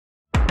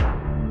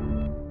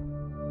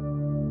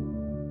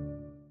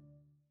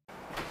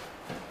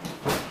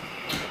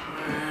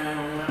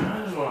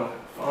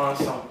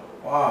find something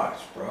to watch,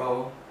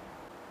 bro.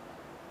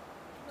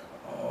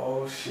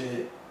 Oh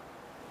shit.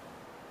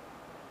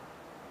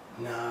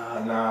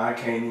 Nah, I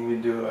can't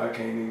even do it. I'm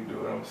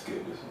gonna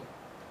skip this one.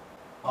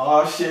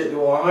 Oh shit, the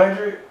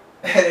 100?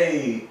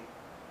 Hey.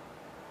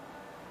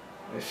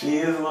 And she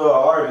is a little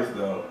artist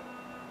though.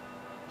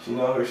 She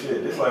know her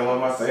shit. This is like one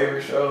of my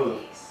favorite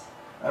shows.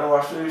 I done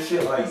watched this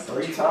shit like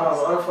 3 times.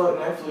 Why the fuck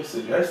Netflix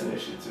suggesting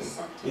this shit to me?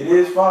 It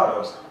is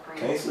fire though.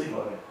 Can't sleep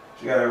on it.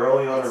 She got it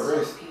rolling on her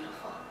wrist.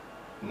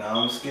 Nah, I'm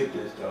gonna skip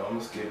this though. I'm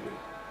gonna skip it.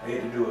 I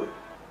hate to do it.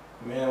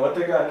 Man, what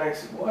they got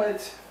next?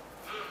 What?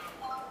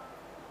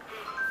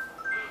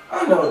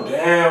 I know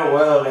damn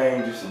well they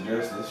ain't just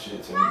suggest this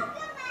shit to me.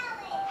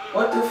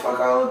 What the fuck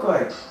I look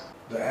like?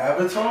 The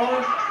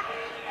Avatar?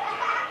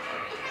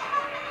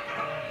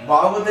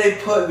 Why would they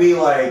put me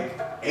like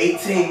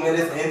 18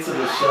 minutes into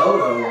the show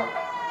though?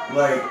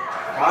 Like,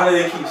 why do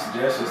they keep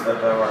suggesting stuff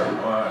I've already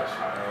watched,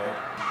 man?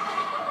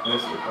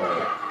 That's the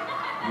part.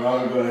 I'm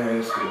gonna go ahead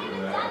and skip it,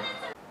 man.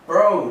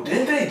 Bro,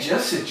 didn't they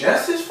just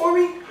suggest this for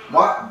me?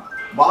 Why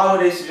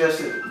would they suggest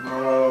it?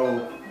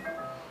 Bro.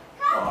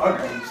 Oh, I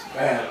got this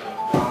bad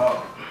though,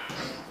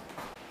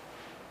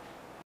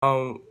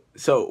 dog.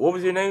 So what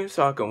was your name?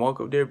 So I can walk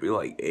up there and be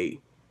like, hey.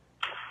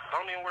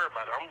 Don't even worry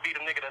about it. I'm gonna be the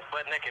nigga that's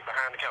butt naked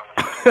behind the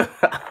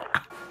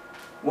counter.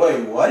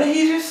 Wait, what did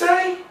he just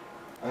say?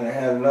 I didn't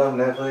have enough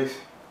Netflix.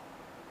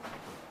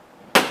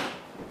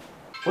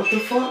 What the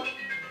fuck?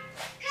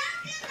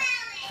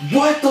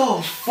 What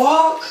the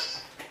fuck?